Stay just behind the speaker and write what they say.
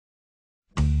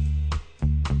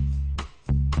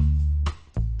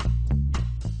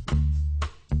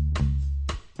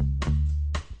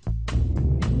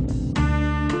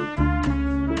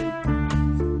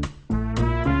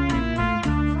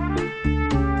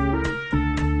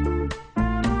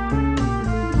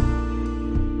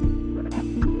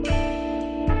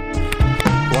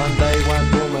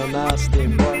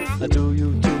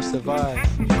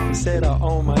survive. He said,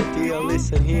 oh my dear,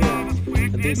 listen here.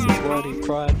 And this is what he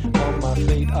cried. On my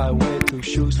feet I wear 2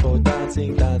 shoes for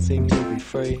dancing, dancing to be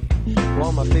free.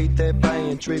 On my feet they're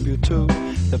paying tribute to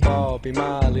the Bobby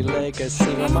Marley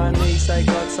legacy. On my knees they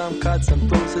got some cuts and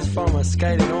bruises from my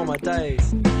skating all my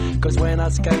days. Cause when I'm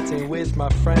skating with my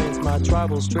friends, my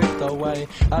troubles drift away.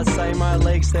 I say my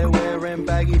legs, they're wearing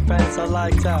baggy pants. I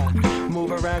like to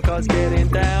move around cause getting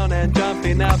down and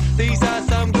jumping up, these are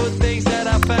some good things that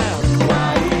I found.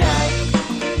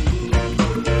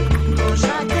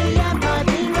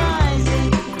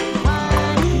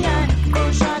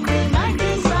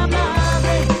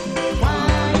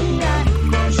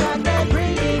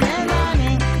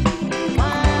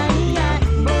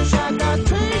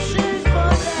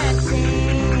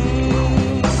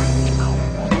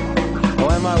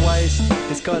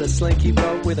 It's got a slinky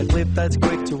bolt with a clip that's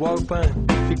quick to open.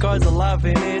 Because the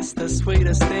loving is the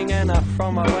sweetest thing, and up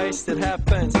from my waist it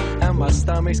happens. And my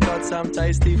stomach's got some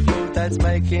tasty food that's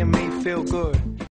making me feel good.